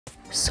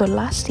So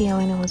last year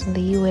when I was in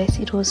the US,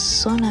 it was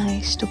so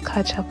nice to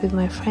catch up with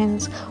my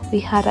friends. We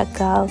had a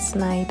girls'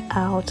 night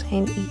out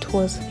and it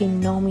was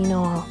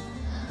phenomenal.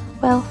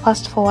 Well,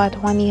 fast forward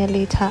 1 year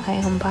later, I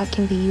am back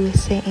in the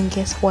USA, and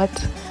guess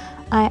what?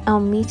 I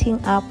am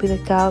meeting up with the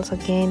girls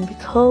again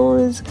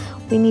because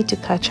we need to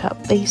catch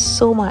up. There's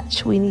so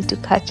much we need to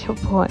catch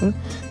up on.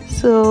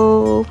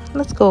 So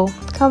let's go.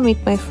 Come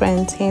meet my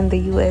friends here in the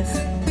US.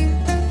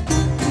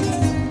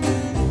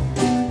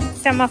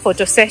 Summer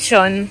photo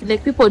session.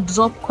 Like, people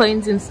drop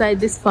coins inside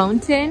this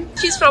fountain.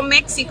 She's from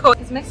Mexico.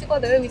 Is Mexico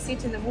the way we see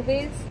it in the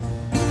movies?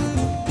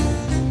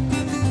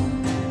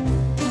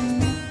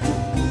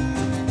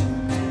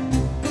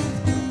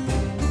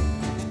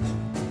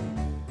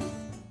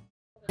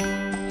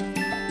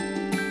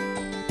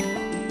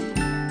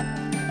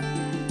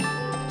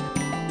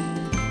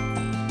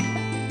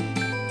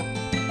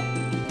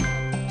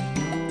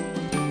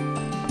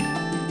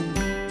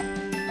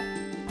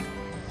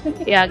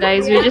 Yeah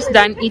guys, we're just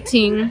done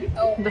eating.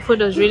 The food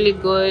was really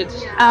good.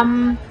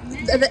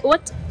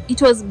 What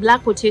it was,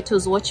 black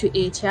potatoes, what you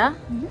ate, yeah?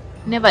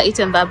 Never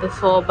eaten that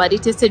before, but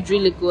it tasted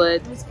really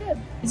good. It was good.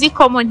 Is it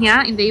common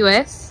here in the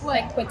US?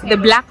 Like the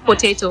black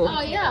potato?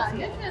 Oh yeah,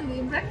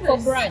 definitely. Breakfast. For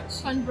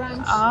brunch. On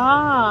brunch.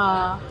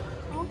 Ah,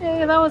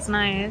 okay, that was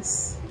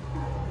nice.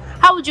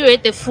 How would you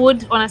rate the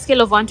food on a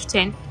scale of 1 to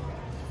 10?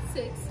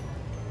 6.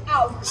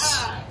 Ouch.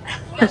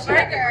 The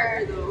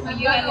burger.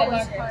 You had a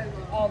burger.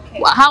 Okay.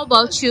 Well, how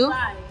about you?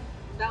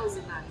 That was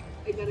a 9.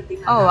 I got a big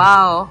 9. Oh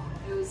wow.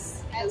 It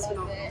was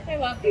phenomenal. I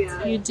loved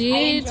it. You did?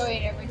 I enjoy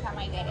it every time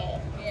I get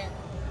it. Yeah.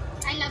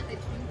 I love the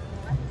drink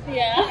more.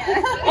 Yeah.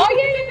 Oh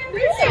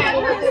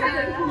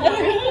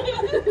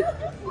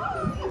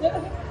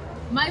yeah.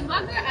 My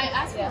burger, I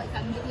asked for like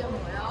a medium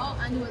well,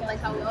 and it was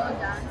like a well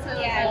done. So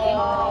yeah.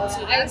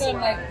 I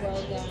don't like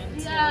well done.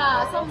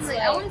 Yeah. So I was like,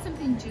 I wanted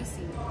something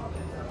juicy.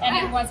 And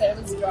it wasn't.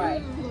 It was dry.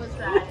 It was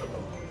dry.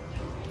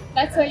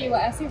 That's why you were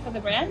asking for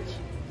the ranch?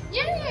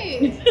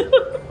 Yay!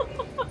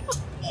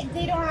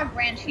 They don't have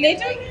ranch here. They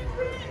don't have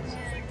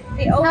ranch.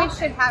 They always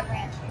should have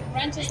ranch here.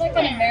 Ranch is like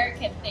an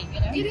American thing, you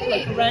know? It is.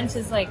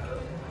 Like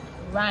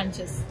ranch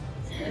is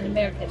an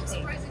American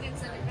thing.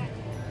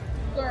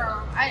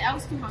 Girl, I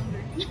was too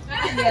hungry.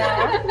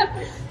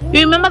 Yeah.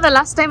 You remember the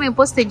last time I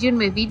posted you in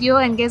my video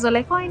and guys were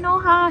like, oh, I know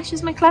her,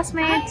 she's my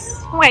classmate.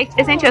 Wait,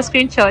 I sent you a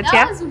screenshot, that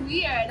yeah? That was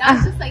weird. I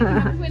was just like,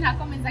 people in her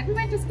comments like, we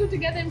went to school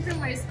together in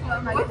primary school.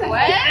 I'm like, what?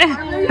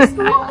 Primary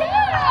school?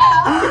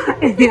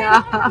 Yeah.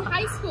 Yeah.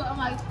 High school. I'm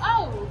like,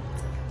 oh,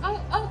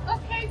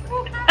 okay,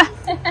 cool. Hi.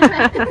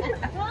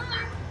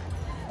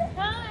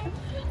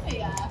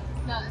 Yeah,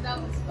 no, that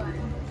was fun.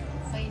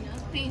 So, you know,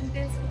 thank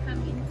you for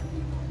coming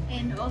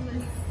and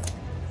always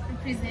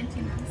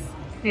representing us.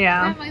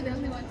 Yeah. Why am I the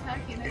only one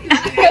talking?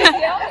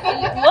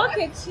 Look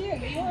at you.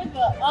 You're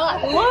the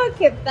look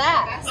at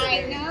that. I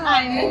know. I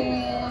mean,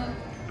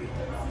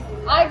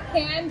 I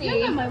candy.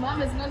 Yeah, my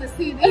mom is gonna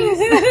see this.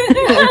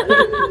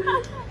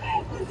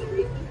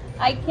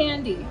 I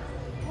candy.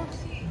 Oh,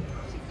 she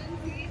couldn't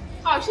see it.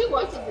 Oh, she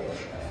watches it.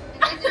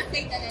 And I just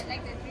say that I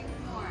like the drink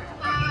more.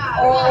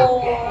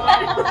 Oh.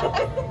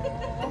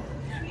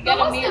 You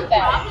gotta mute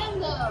that. Problem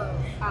though?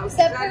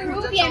 The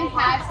Peruvian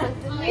patch was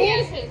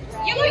delicious.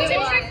 You like to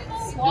drink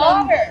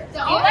water. The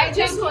You like orange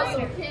to juice drink was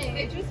water. okay.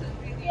 The juice was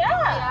really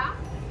Yeah.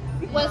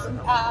 Was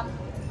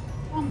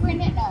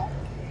pomegranate? No.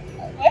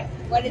 What?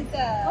 What is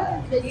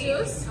the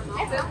juice?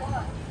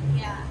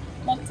 Yeah.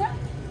 Malta?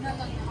 No.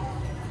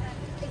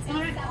 It's not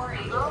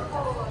orange.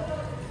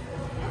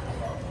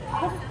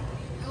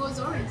 It was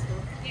orange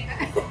though.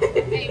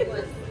 It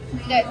was.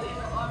 The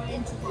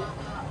orange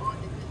guava, all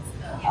the good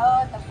stuff.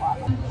 Oh, the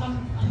water.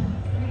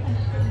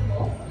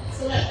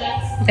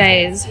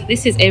 Guys,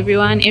 this is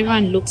everyone.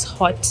 Everyone looks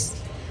hot.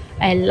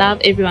 I love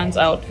everyone's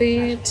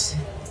outfit.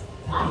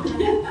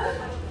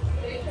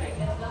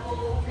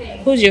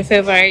 Who's your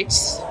favorite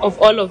of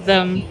all of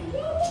them?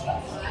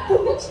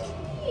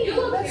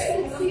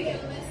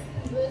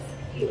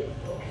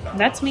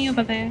 That's me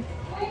over there.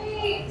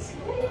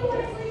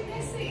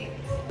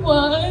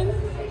 1,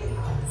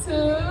 2,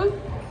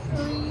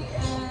 3,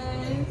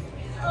 and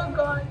oh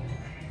god.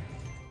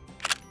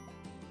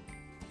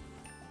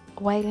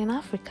 While in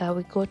Africa,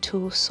 we go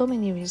to so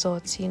many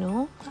resorts, you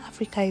know.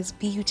 Africa is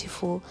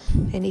beautiful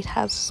and it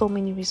has so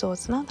many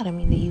resorts. Now that I'm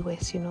in the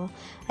US, you know,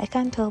 I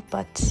can't help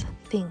but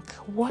think,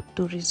 what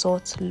do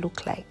resorts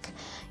look like?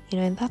 You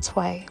know, and that's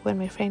why when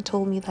my friend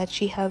told me that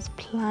she has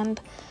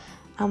planned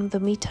the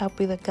meetup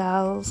with the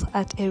girls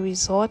at a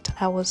resort,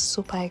 I was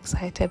super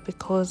excited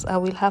because I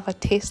will have a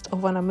taste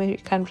of an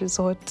American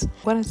resort. I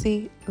want to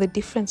see the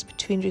difference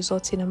between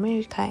resorts in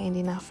America and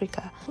in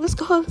Africa. Let's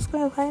go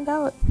and find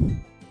out.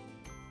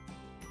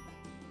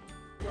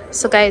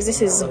 So guys,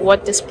 this is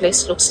what this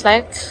place looks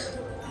like.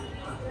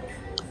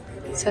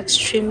 It's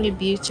extremely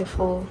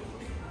beautiful.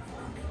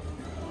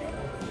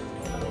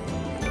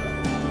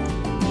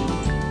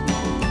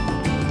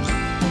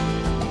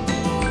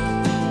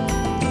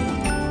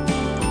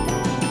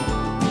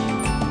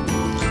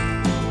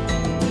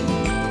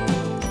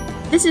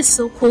 This is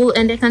so cool,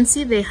 and I can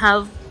see they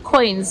have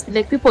coins,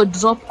 like people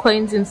drop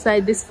coins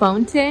inside this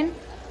fountain.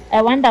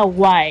 I wonder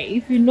why.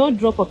 If you know,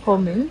 drop a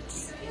comment.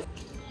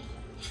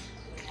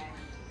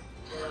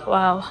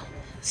 Wow,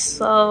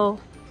 so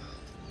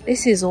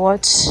this is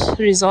what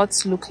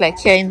resorts look like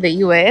here in the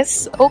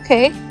US.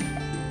 Okay.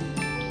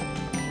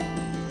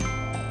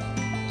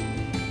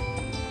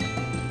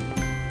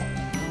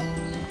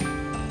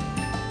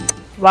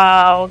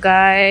 Wow,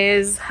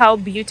 guys, how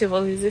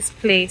beautiful is this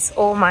place?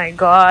 Oh my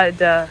god.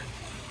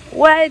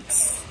 What?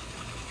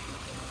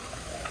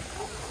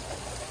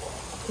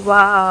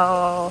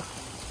 Wow.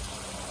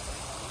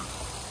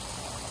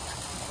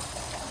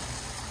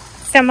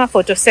 Summer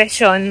photo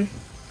session.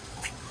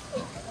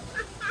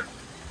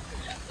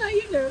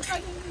 You know, I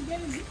didn't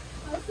get it.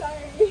 I'm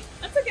sorry.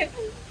 That's okay.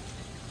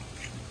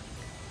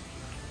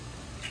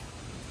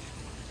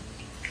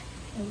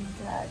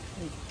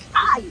 Exactly.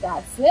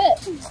 That's it.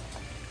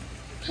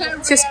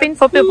 To spin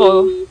for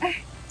people.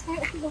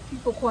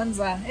 People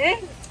Kwanzaa, eh?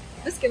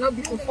 This cannot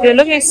be for fun. You're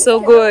looking so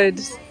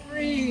good.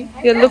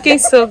 You're looking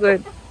so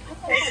good.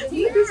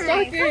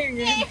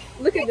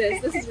 Look at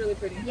this. This is really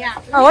pretty.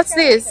 Yeah. Oh, what's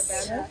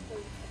this?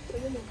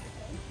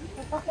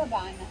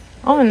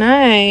 Oh,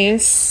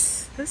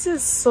 nice. This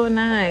is so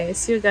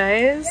nice, you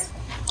guys.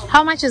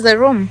 How much is the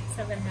room?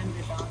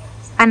 $700.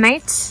 A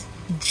night?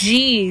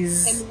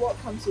 Jeez. And what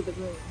comes with the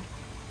room?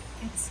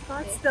 It's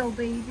Scottsdale,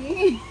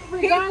 baby.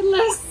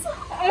 Regardless.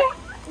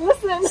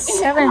 Listen.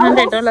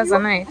 $700 a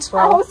night. I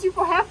Wow. host you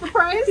for half the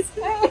price.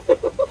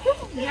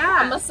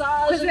 Yeah. A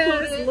massage. Because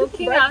I was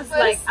looking, I was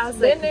like,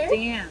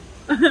 damn.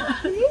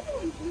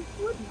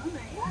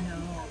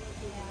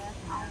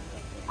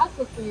 I'll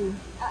cook for you.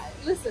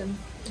 Listen,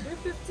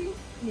 $350?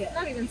 Yeah.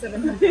 Not even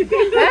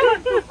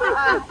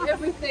 $700.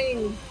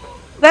 Everything.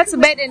 That's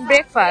bed and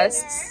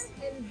breakfast.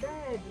 In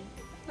bed.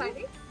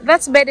 Tiny?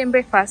 That's bed and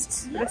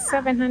breakfast. That's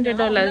 $700.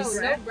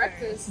 No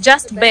breakfast.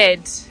 Just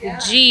bed.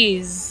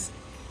 Jeez.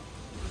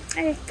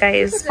 Hey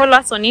guys, follow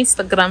us on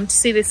Instagram to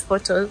see these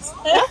photos.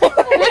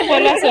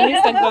 Follow us on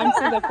Instagram to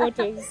see the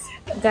photos.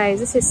 Guys,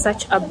 this is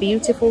such a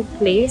beautiful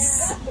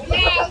place.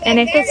 And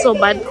I feel so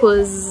bad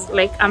because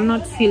like I'm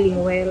not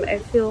feeling well.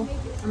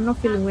 I'm not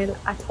feeling well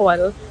at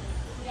all.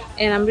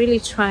 And I'm really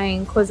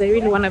trying because I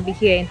really want to be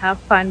here and have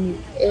fun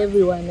with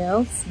everyone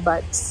else.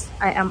 But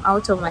I am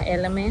out of my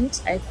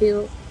element. I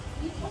feel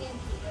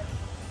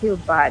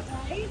bad.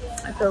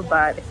 I feel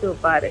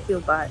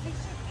bad.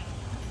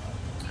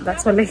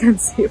 That's all I can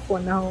say for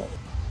now.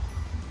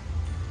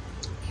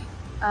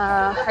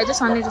 I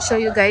just wanted to show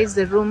you guys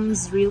the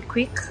rooms real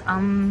quick.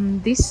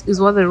 This is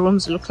what the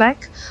rooms look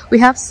like. We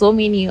have so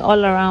many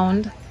all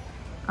around.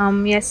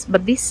 Yes,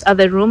 but these are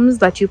the rooms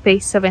that you pay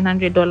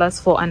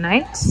 $700 for a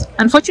night.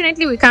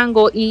 Unfortunately, we can't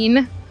go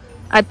in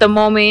at the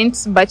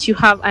moment, but you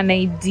have an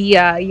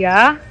idea.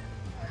 Yeah,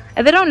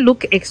 and they don't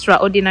look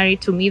extraordinary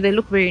to me. They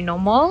look very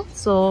normal.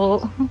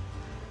 So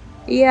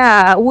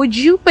yeah, would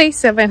you pay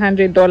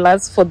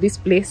 $700 for this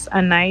place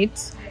a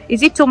night?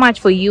 Is it too much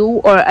for you,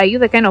 or are you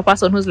the kind of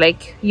person who's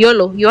like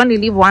YOLO, you only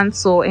live once,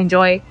 so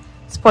enjoy,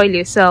 spoil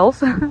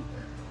yourself?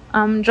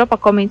 Drop a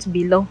comment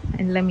below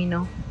and let me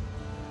know.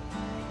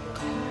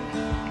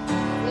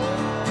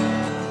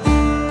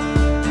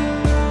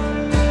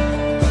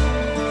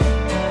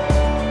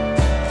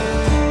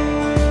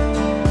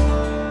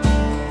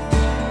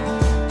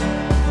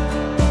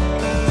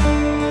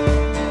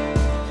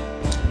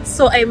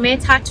 So I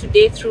met her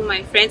today through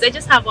my friends. I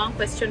just have one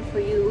question for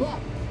you.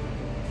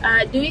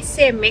 Do we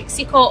say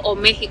Mexico or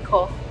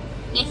Mexico?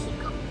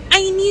 Mexico.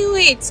 I knew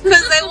it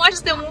because I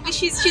watched the movie.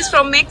 She's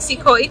from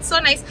Mexico. It's so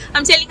nice.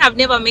 I'm telling you, I've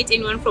never met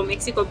anyone from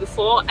Mexico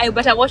before.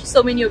 But I watched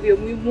so many of your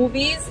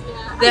movies.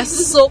 Yeah. They're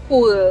so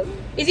cool.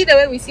 Is it the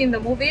way we see in the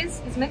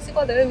movies? Is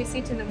Mexico the way we see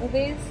it in the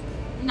movies?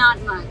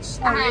 Not much.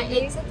 Oh,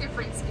 really? It's a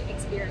different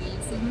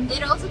experience.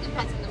 It also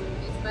depends on the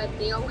movies, but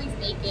they always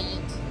make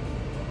it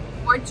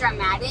more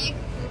dramatic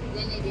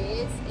than it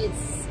is.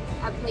 It's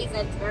a place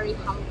that's very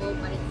humble,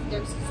 but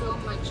there's so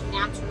much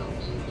natural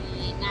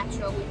beauty,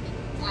 natural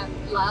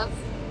within, love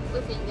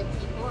within the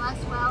people as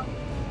well.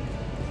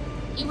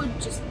 You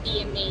would just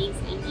be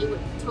amazed, and you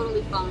would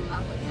totally fall in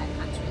love with that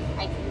country.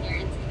 I can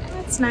guarantee that.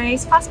 That's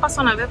nice. First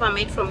person I've ever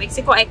met from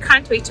Mexico. I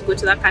can't wait to go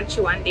to that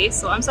country one day,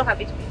 so I'm so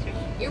happy to meet you.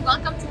 You're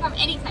welcome to come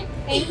anytime.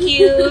 Thank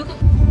you.